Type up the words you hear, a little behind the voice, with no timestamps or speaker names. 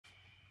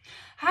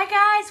Hi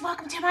guys,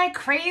 welcome to my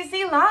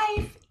crazy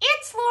life.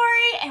 It's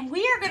Lori and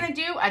we are going to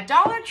do a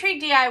Dollar Tree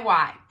DIY.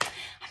 I'm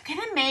going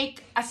to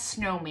make a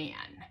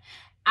snowman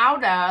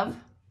out of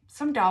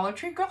some Dollar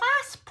Tree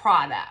glass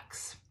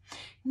products.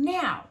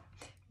 Now,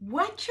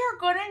 what you're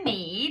going to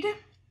need,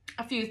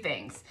 a few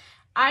things.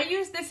 I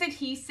use this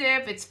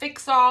adhesive, it's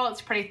Fix-All,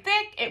 it's pretty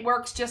thick, it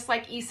works just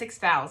like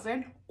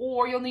E6000,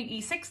 or you'll need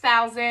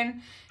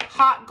E6000,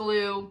 hot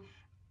glue.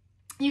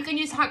 You can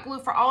use hot glue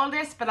for all of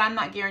this, but I'm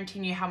not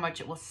guaranteeing you how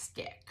much it will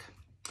stick.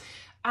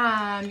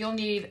 You'll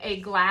need a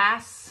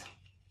glass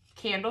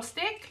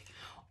candlestick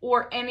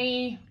or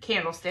any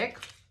candlestick.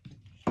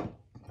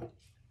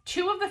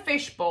 2 of the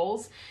fish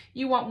bowls.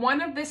 You want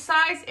one of this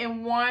size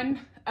and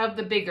one of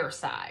the bigger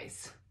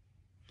size.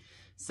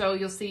 So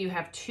you'll see you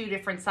have 2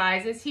 different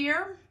sizes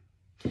here.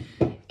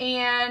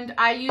 And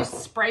I use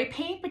spray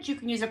paint, but you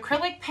can use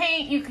acrylic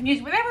paint. You can use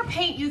whatever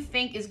paint you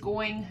think is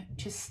going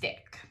to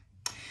stick.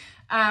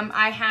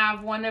 I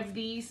have one of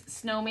these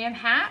snowman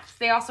hats.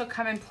 They also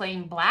come in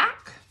plain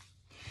black.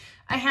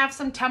 I have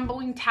some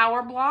tumbling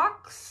tower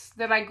blocks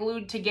that I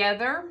glued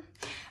together.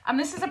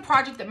 This is a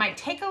project that might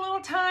take a little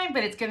time,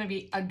 but it's going to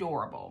be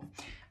adorable.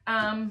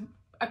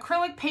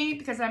 Acrylic paint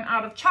because I'm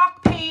out of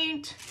chalk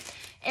paint.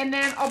 And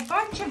then a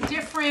bunch of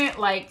different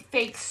like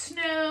fake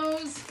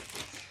snows.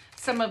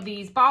 Some of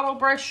these bottle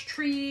brush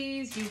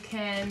trees. You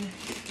can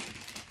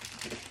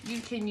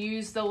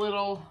use the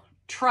little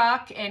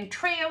truck and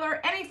trailer,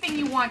 anything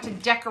you want to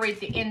decorate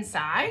the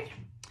inside.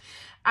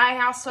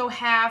 I also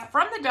have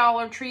from the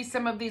Dollar Tree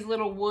some of these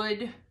little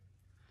wood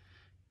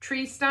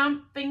tree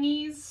stump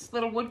thingies,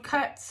 little wood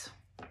cuts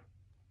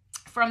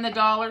from the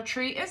Dollar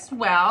Tree as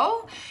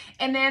well.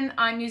 And then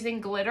I'm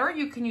using glitter.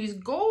 You can use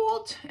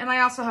gold, and I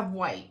also have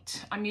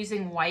white. I'm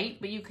using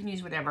white, but you can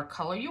use whatever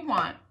color you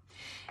want.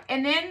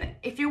 And then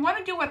if you want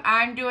to do what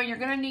I'm doing, you're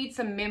going to need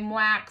some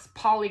Mimwax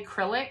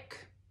polyacrylic.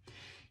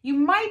 You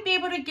might be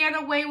able to get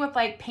away with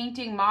like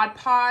painting Mod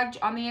Podge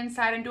on the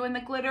inside and doing the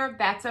glitter.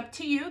 That's up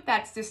to you.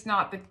 That's just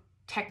not the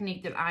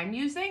technique that I'm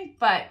using,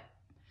 but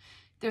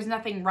there's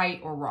nothing right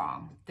or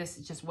wrong. This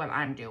is just what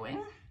I'm doing.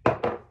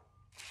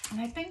 And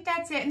I think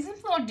that's it. And some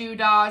little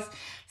doodads,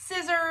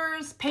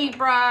 scissors,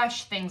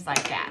 paintbrush, things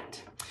like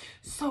that.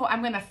 So I'm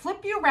going to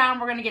flip you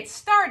around. We're going to get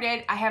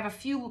started. I have a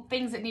few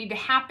things that need to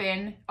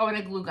happen. Oh, and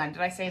a glue gun.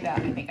 Did I say that?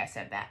 I think I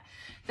said that.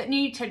 That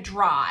need to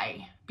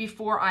dry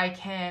before I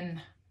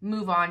can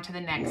move on to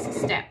the next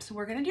step. So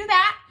we're going to do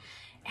that.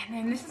 And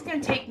then this is going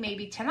to take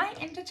maybe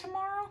tonight into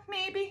tomorrow,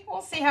 maybe.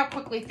 We'll see how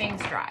quickly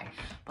things dry.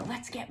 But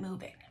let's get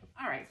moving.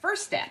 All right,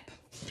 first step,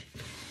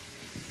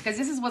 because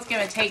this is what's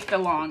going to take the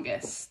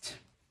longest.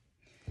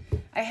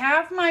 I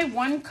have my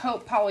 1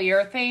 coat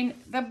polyurethane.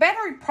 The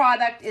better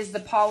product is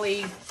the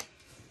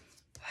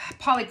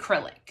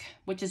polyacrylic,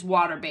 which is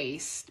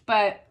water-based.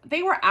 But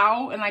they were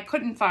out and I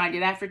couldn't find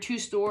it. After 2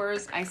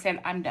 stores, I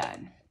said, I'm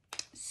done.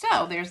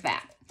 So there's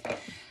that.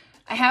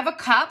 I have a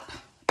cup,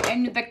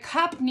 and the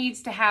cup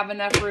needs to have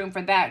enough room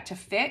for that to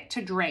fit,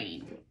 to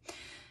drain,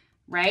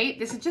 right?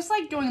 This is just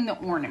like doing the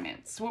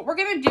ornaments. What we're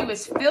going to do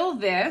is fill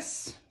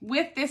this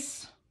with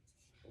this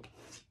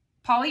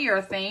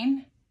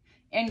polyurethane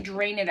and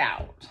drain it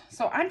out.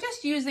 So I'm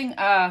just using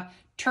a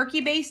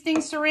turkey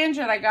basting syringe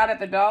that I got at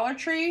the Dollar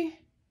Tree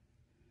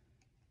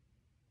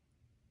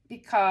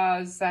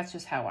because that's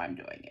just how I'm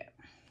doing it.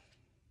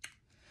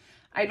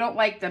 I don't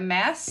like the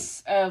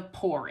mess of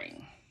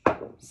pouring.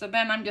 So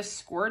then I'm just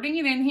squirting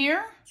it in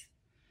here.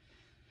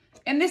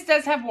 And this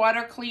does have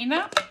water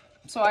cleanup,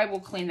 so I will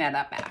clean that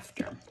up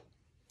after.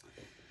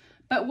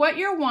 But what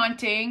you're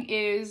wanting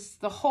is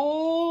the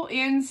whole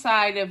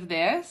inside of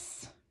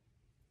this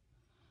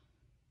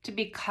to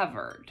be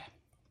covered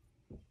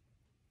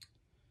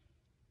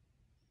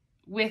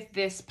with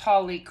this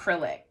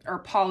polyacrylic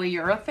or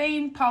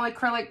polyurethane,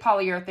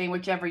 polyurethane,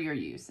 whichever you're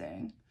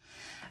using.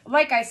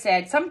 Like I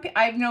said,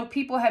 I know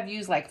people have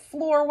used like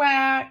floor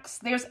wax.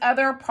 There's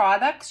other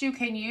products you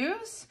can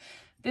use.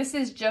 This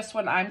is just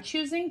what I'm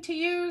choosing to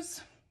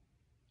use.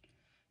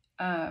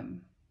 For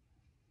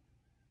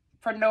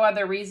no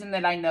other reason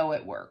that I know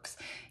it works.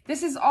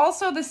 This is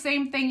also the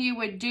same thing you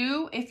would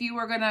do if you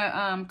were going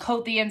to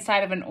coat the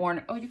inside of an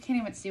ornament. Oh, you can't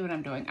even see what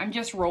I'm doing. I'm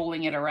just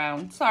rolling it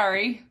around.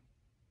 Sorry.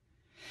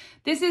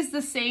 This is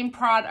the same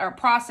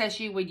process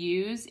you would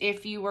use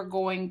if you were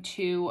going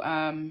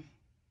to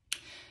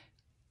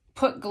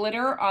put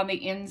glitter on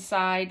the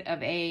inside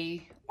of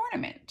a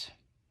ornament.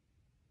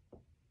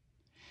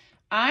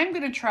 I'm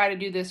going to try to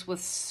do this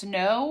with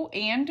snow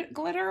and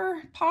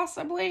glitter,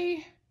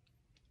 possibly.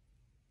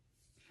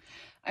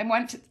 I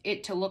want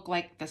it to look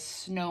like the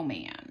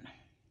snowman,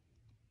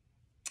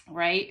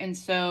 right? And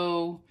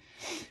so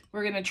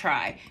we're going to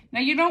try.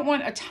 Now, you don't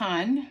want a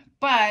ton,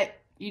 but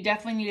you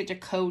definitely need it to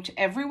coat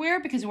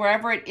everywhere because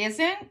wherever it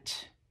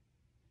isn't,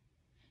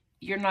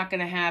 you're not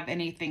going to have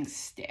anything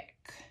stick.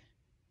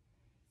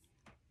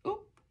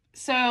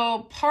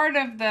 So part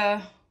of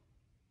there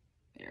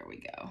we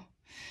go.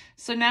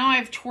 So now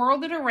I've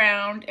twirled it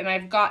around and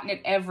I've gotten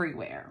it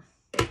everywhere.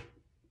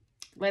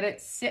 Let it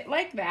sit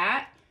like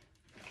that.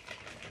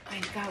 I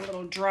got a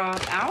little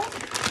drop out.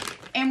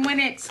 And when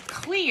it's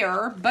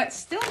clear, but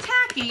still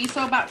tacky,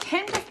 so about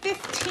 10 to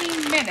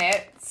 15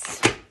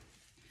 minutes,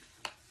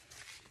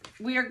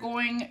 we are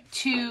going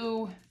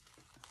to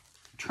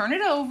turn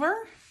it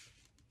over.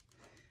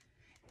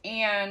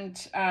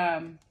 And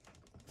I'm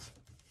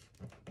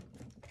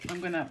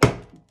going to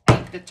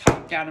beat the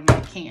top down of my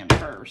can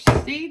first.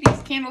 See,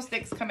 these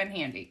candlesticks come in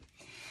handy.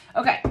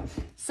 Okay,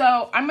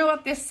 so I'm going to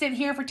let this sit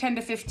here for 10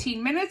 to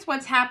 15 minutes.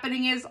 What's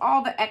happening is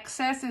all the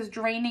excess is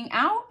draining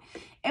out.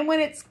 And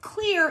when it's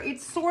clear,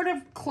 it's sort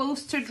of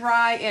close to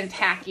dry and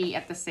tacky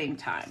at the same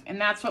time.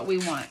 And that's what we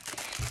want.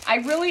 I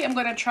really am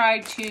going to try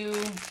to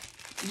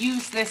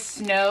use this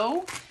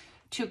snow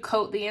to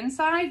coat the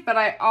inside, but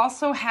I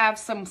also have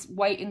some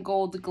white and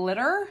gold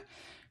glitter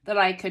that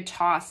I could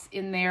toss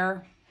in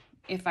there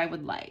if I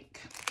would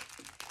like.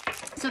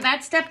 So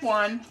that's step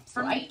one.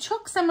 I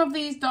took some of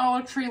these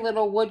Dollar Tree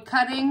little wood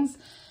cuttings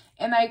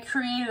and I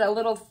created a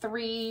little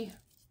 3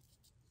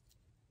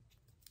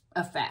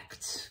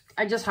 effect.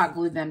 I just hot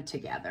glued them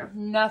together.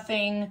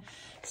 Nothing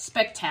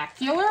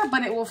spectacular,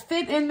 but it will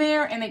fit in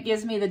there and it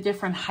gives me the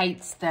different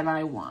heights that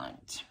I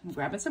want. I'm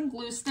grabbing some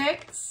glue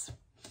sticks.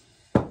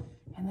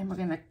 And then we're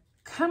going to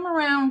come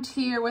around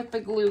here with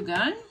the glue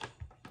gun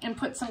and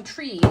put some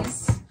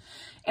trees.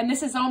 And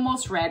this is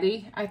almost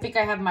ready. I think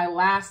I have my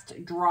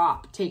last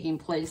drop taking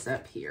place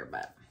up here.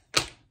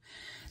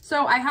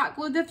 So I hot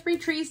glued the 3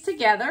 trees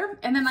together.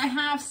 And then I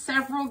have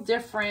several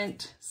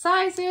different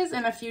sizes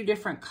and a few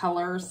different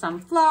colors. Some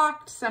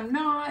flocked, some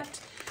not.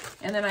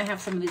 And then I have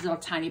some of these little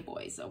tiny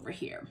boys over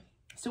here.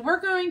 So we're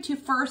going to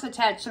first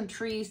attach some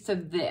trees to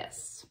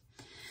this.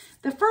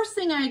 The first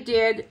thing I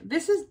did,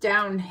 this is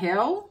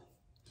downhill.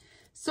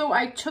 So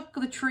I took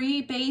the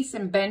tree base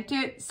and bent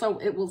it so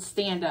it will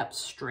stand up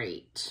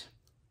straight.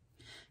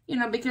 You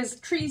know, because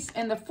trees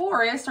in the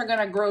forest are going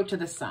to grow to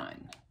the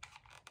sun.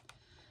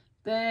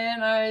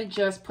 Then I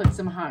just put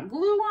some hot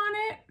glue on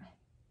it.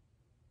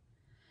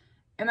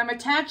 And I'm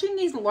attaching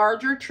these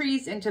larger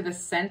trees into the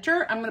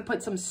center. I'm going to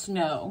put some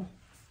snow.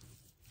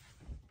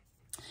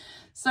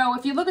 So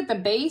if you look at the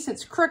base,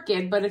 it's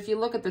crooked, but if you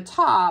look at the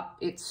top,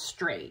 it's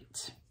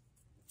straight.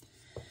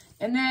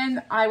 And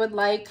then I would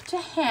like to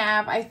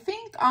have, I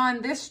think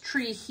on this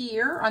tree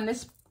here, on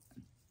this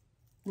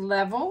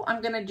level,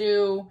 I'm going to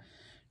do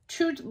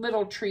 2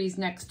 little trees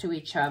next to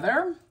each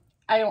other.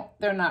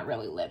 They're not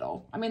really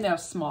little. I mean, they're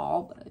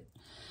small, but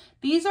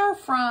these are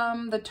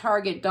from the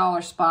Target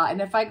Dollar Spot.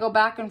 And if I go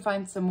back and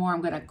find some more,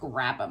 I'm going to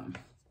grab them.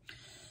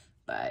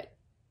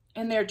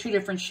 And they're 2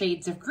 different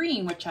shades of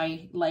green, which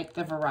I like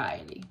the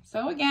variety.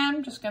 So again,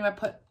 I'm just going to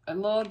put a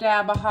little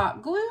dab of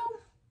hot glue.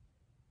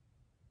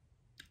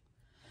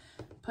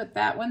 Put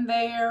that one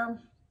there.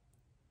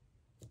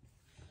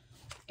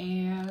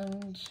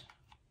 And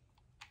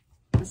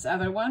this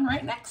other one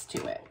right next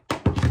to it.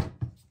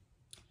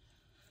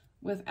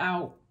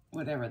 Without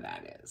whatever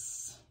that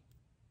is.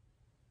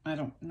 I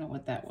don't know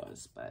what that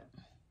was, but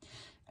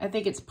I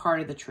think it's part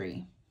of the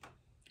tree.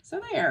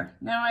 So there.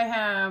 Now I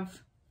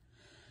have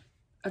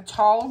a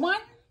tall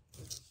one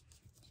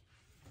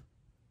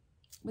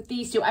with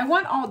these 2. I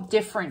want all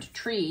different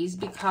trees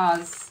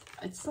because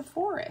it's the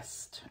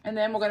forest. And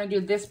then we're going to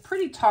do this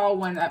pretty tall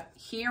one up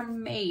here,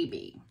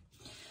 maybe.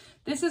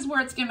 This is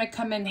where it's going to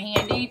come in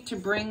handy to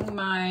bring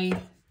my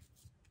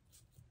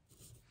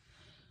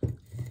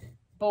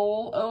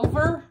bowl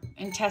over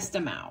and test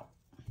them out.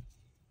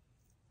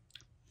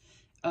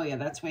 Oh yeah,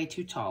 that's way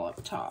too tall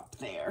up top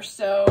there.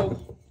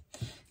 So,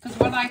 because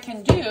what I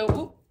can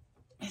do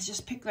is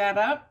just pick that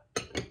up.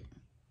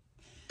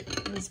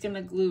 And it's going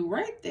to glue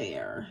right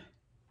there.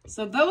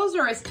 So those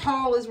are as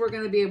tall as we're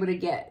going to be able to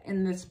get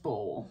in this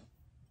bowl.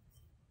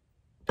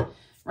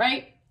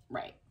 Right?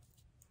 Right.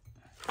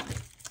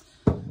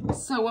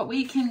 So what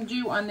we can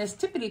do on this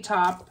tippity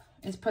top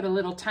is put a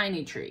little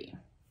tiny tree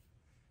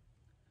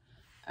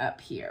up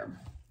here,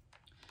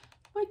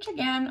 which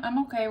again,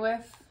 I'm okay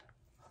with.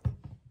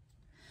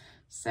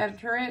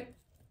 Center it.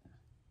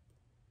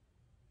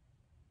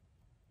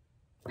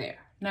 There.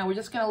 Now we're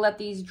just going to let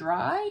these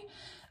dry.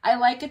 I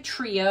like a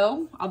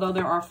trio, although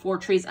there are 4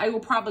 trees. I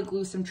will probably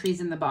glue some trees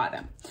in the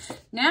bottom.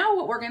 Now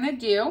what we're going to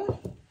do,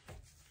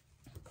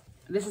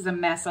 this is a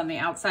mess on the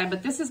outside,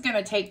 but this is going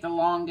to take the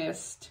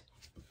longest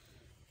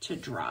to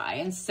dry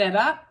and set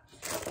up.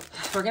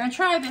 We're going to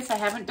try this. I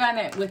haven't done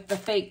it with the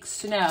fake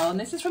snow. And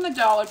this is from the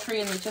Dollar Tree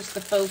and it's just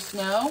the faux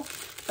snow,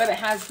 but it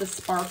has the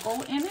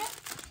sparkle in it.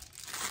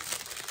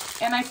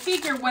 And I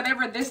figure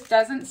whatever this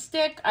doesn't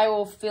stick, I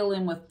will fill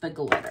in with the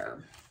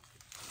glitter.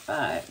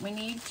 But we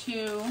need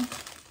to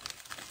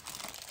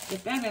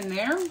get that in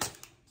there.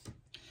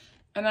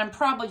 And I'm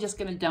probably just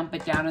going to dump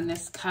it down in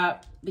this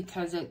cup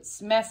because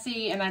it's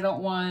messy and I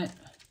don't want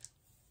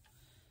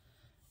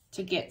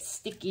to get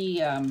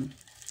sticky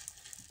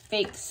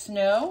fake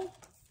snow.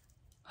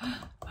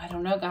 I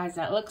don't know, guys.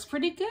 That looks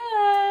pretty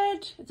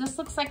good. It just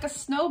looks like a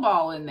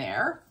snowball in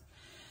there.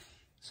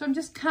 So I'm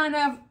just kind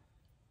of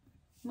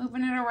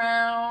moving it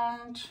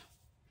around.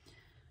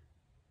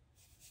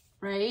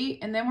 right?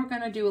 And then we're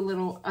going to do a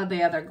little of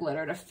the other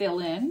glitter to fill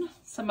in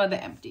some of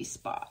the empty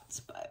spots.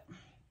 But,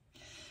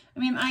 I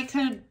mean, I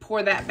could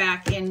pour that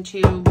back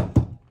into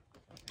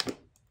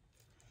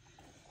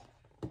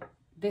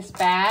this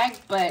bag,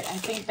 but I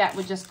think that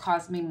would just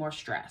cause me more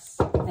stress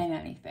than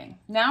anything.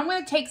 Now I'm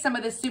going to take some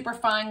of this super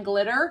fine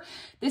glitter.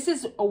 This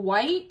is a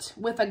white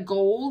with a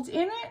gold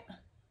in it.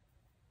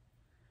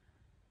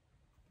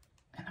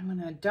 And I'm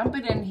going to dump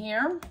it in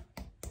here.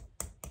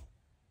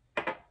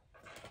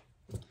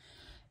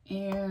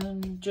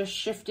 And just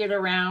shift it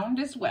around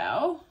as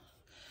well.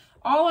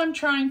 All I'm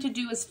trying to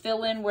do is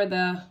fill in where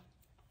the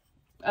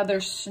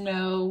other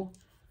snow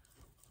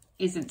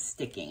isn't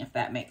sticking, if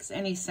that makes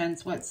any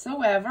sense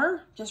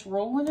whatsoever. Just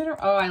rolling it.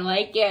 Oh, I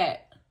like it.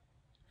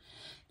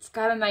 It's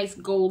got a nice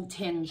gold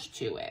tinge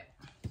to it.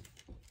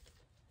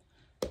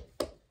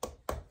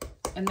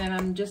 And then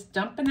I'm just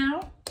dumping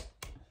out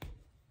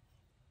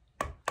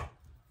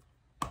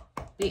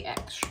the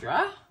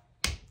extra.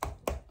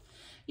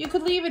 You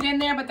could leave it in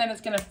there, but then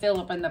it's going to fill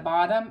up in the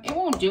bottom. It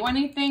won't do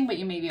anything, but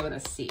you may be able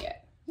to see it.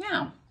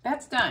 Now,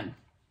 that's done.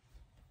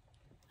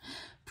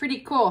 Pretty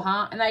cool,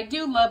 huh? And I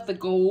do love the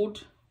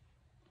gold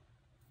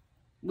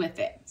with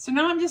it. So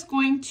now I'm just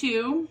going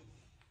to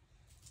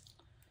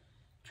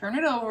turn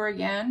it over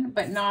again,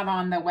 but not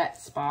on the wet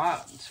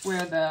spot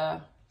where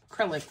the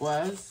acrylic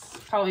was,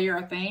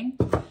 polyurethane.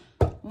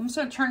 I'm just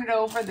going to turn it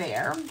over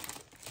there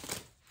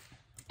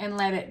and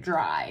let it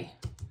dry.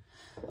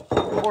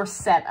 Or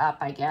set up,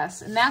 I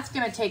guess. And that's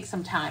going to take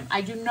some time.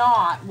 I do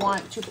not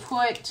want to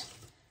put,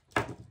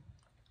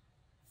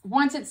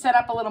 once it's set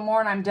up a little more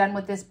and I'm done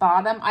with this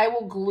bottom, I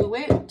will glue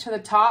it to the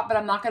top, but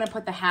I'm not going to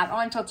put the hat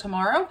on until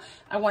tomorrow.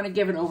 I want to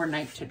give it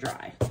overnight to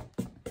dry.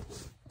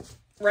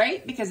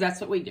 Right? Because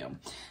that's what we do.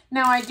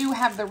 Now I do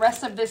have the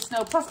rest of this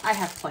snow, plus I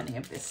have plenty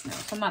of this snow,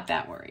 so I'm not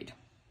that worried.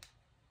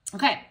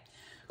 Okay.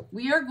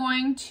 We are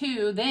going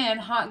to then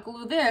hot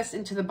glue this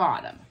into the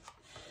bottom.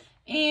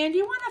 And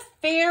you want a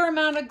fair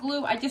amount of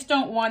glue. I just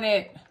don't want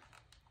it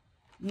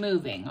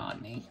moving on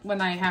me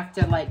when I have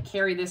to like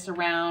carry this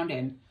around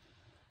and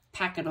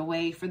pack it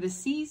away for the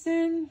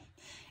season.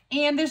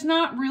 And there's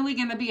not really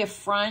going to be a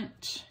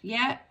front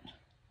yet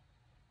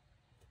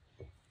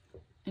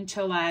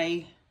until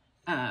I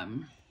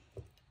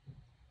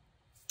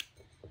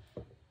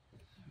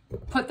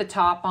put the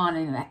top on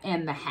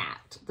and the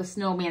hat. The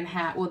snowman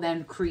hat will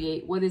then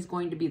create what is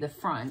going to be the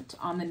front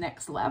on the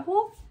next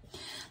level.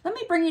 Let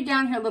me bring you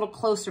down here a little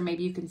closer.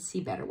 Maybe you can see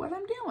better what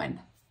I'm doing.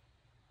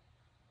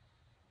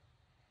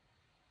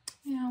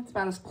 Yeah, it's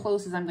about as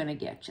close as I'm going to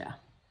get you.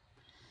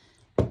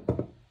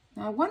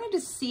 Now, I wanted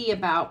to see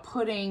about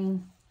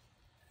putting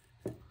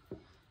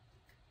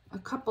a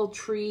couple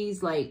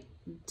trees like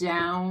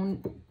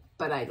down,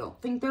 but I don't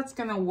think that's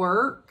going to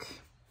work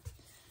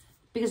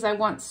because I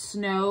want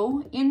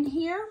snow in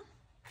here.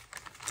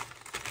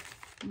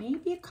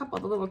 Maybe a couple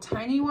of the little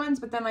tiny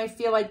ones, but then I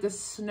feel like the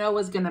snow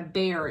is going to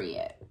bury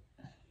it.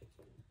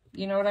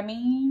 You know what I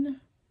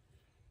mean?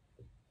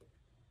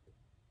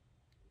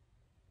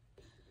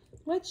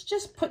 Let's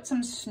just put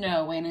some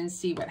snow in and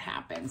see what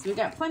happens. We've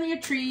got plenty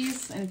of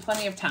trees and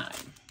plenty of time.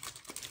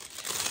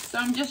 So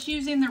I'm just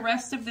using the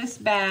rest of this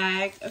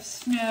bag of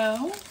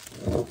snow.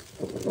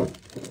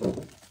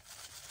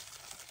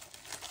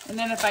 And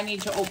then if I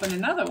need to open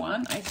another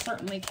one, I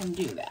certainly can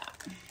do that.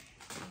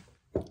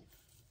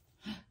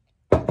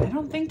 I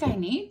don't think I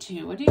need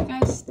to. What do you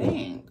guys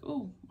think?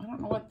 Oh, I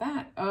don't know what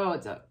that, oh,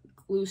 it's a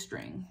glue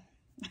string.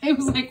 I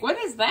was like, what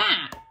is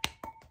that?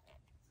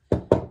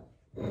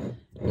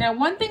 Now,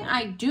 one thing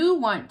I do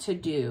want to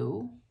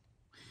do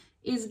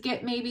is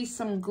get maybe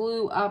some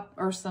glue up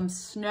or some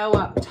snow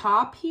up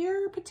top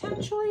here,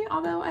 potentially.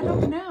 Although, I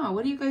don't know.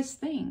 What do you guys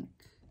think?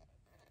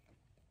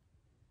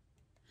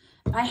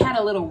 If I had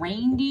a little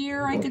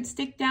reindeer I could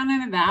stick down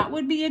in it, that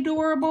would be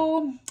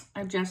adorable.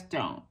 I just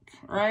don't,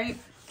 right?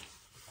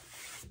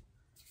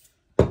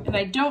 And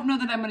I don't know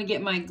that I'm going to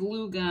get my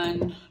glue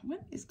gun.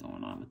 What is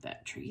going on with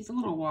that tree? He's a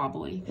little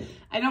wobbly.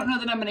 I don't know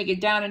that I'm going to get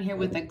down in here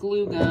with a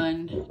glue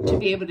gun to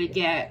be able to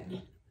get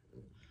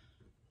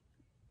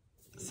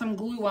some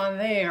glue on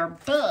there.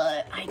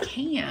 But I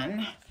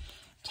can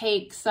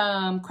take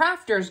some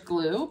crafter's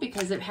glue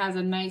because it has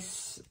a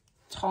nice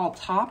tall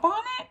top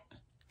on it.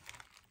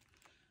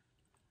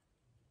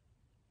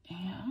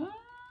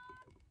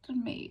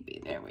 And maybe,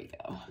 there we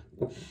go.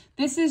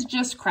 This is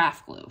just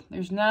craft glue.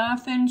 There's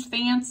nothing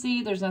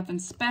fancy. There's nothing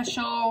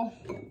special.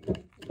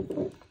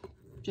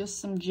 Just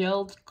some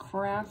gelled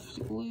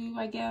craft glue,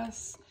 I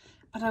guess.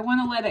 But I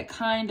want to let it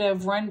kind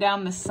of run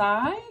down the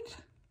side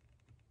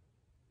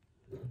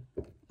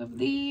of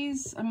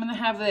these. I'm going to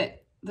have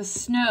the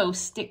snow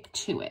stick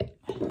to it.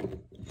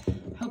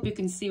 Hope you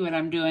can see what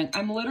I'm doing.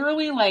 I'm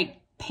literally like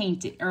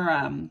painting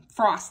or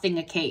frosting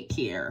a cake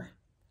here.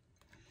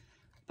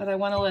 But I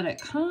want to let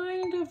it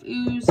kind of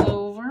ooze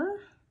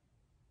over.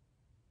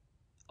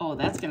 Oh,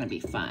 that's going to be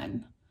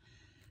fun.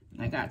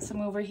 I got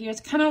some over here. It's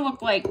kind of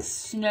look like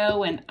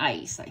snow and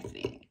ice, I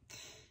think.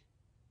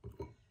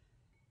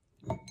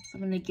 So I'm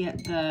going to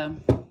get the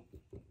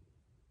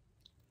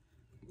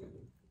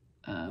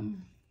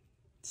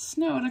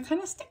snow to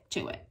kind of stick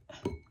to it.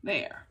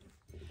 There.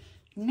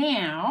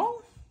 Now,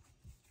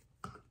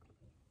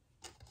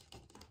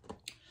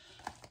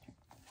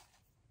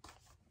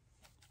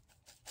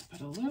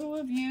 put a little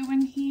of you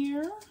in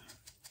here.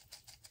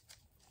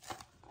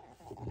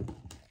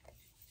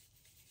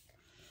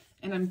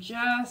 And I'm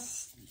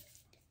just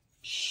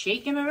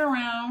shaking it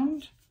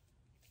around,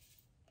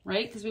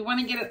 right? Because we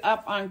want to get it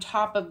up on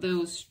top of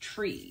those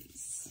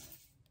trees.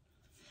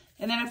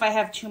 And then if I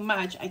have too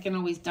much, I can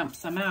always dump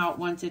some out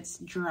once it's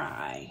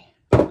dry.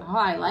 Oh,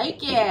 I like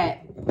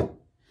it.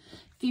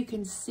 If you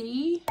can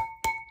see,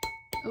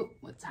 oh,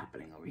 what's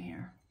happening over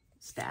here?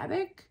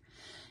 Static.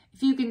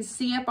 If you can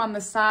see up on the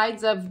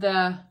sides of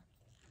the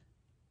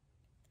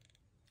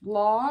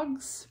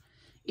logs,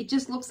 it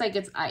just looks like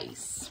it's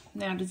ice.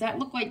 Now, does that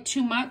look like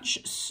too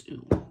much?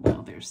 Ooh,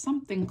 well, there's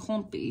something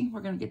clumpy.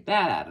 We're gonna get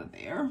that out of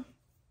there.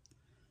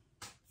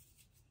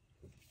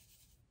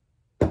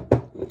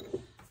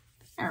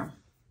 There.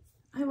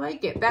 I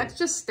like it. That's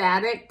just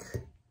static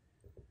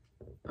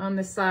on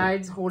the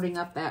sides holding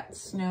up that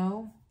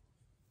snow.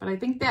 But I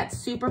think that's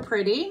super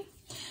pretty.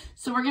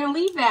 So we're gonna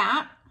leave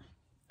that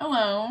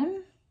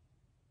alone,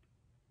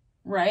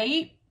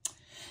 right?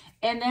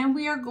 And then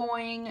we are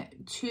going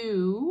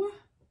to,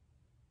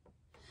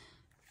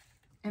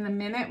 in a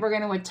minute, we're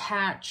going to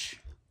attach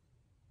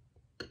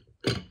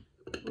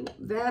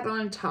that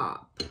on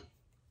top.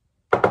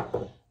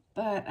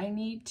 But I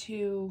need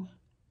to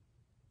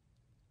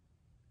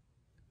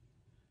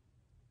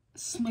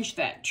smush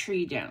that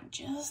tree down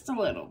just a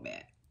little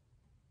bit.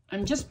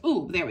 I'm just,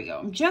 ooh, there we go.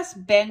 I'm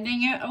just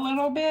bending it a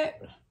little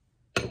bit.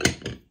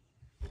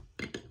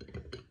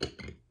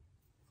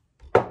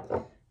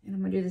 And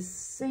I'm going to do the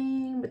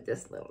same with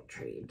this little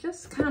tree.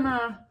 Just kind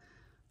of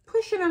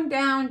pushing them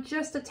down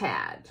just a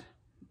tad.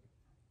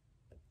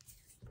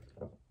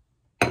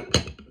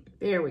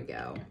 There we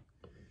go.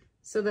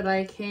 So that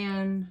I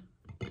can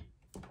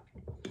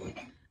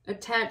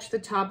attach the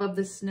top of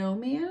the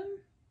snowman.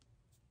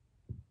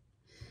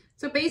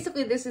 So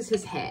basically this is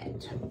his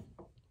head.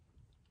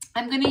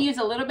 I'm going to use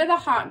a little bit of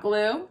hot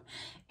glue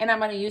and I'm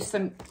going to use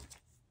some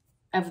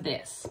of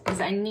this because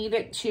I need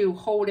it to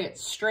hold it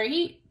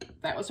straight.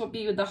 That was what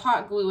the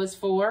hot glue is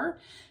for.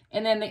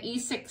 And then the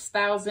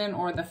E6000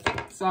 or the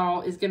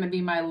Fix-All is going to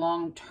be my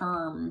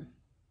long-term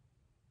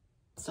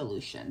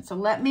solution. So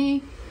let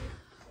me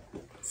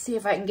see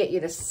if I can get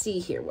you to see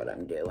here what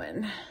I'm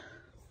doing.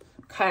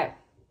 Okay.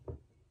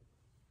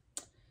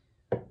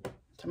 So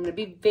I'm going to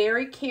be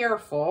very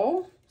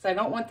careful because I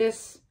don't want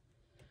this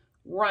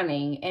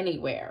running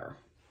anywhere.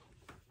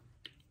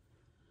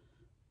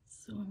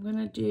 So I'm going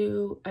to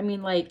do, I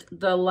mean, like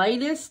the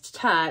lightest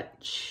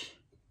touch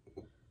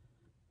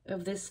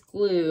of this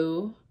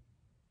glue,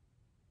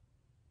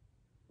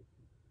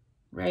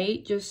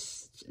 right?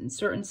 Just in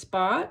certain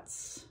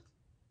spots.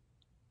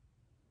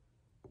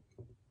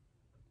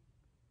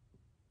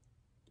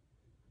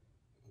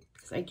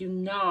 Because I do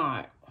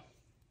not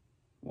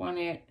want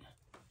it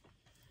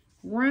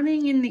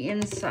running in the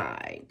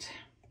inside.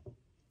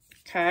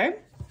 Okay.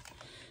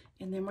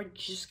 And then we're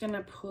just going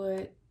to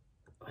put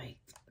like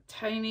the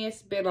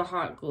tiniest bit of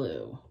hot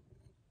glue.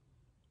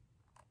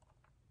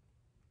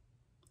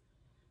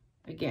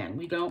 Again,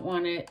 we don't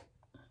want it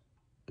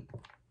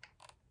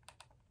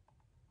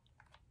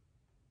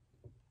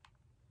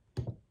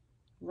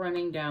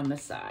running down the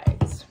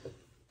sides.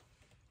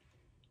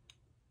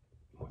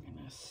 We're going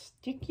to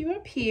stick you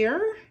up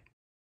here.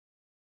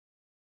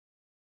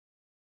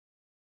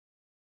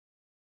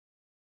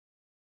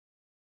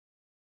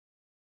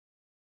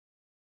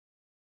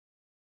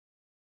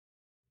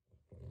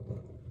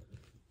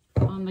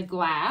 On the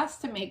glass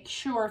to make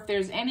sure if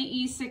there's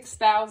any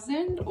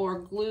E6000 or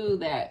glue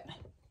that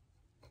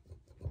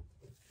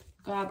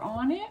got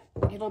on it,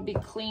 it'll be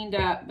cleaned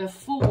up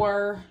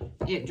before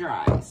it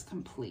dries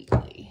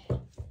completely.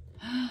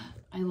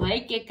 I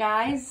like it,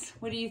 guys.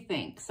 What do you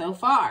think so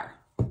far?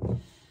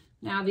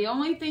 Now, the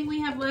only thing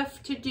we have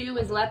left to do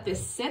is let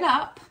this sit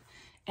up,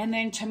 and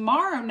then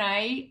tomorrow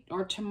night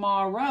or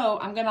tomorrow,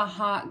 I'm gonna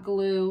hot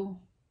glue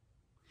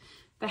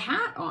the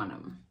hat on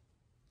them.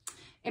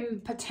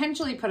 And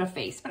potentially put a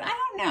face, but I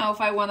don't know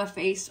if I want a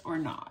face or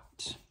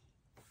not.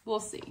 We'll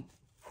see.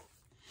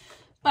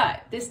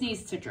 But this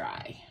needs to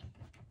dry.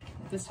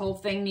 This whole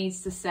thing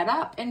needs to set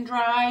up and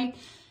dry,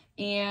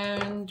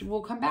 and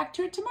we'll come back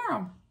to it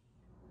tomorrow.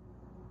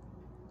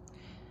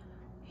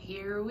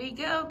 Here we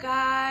go,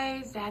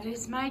 guys. That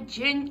is my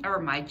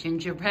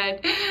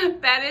gingerbread.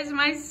 That is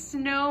my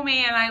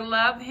snowman. I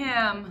love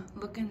him.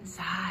 Look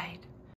inside.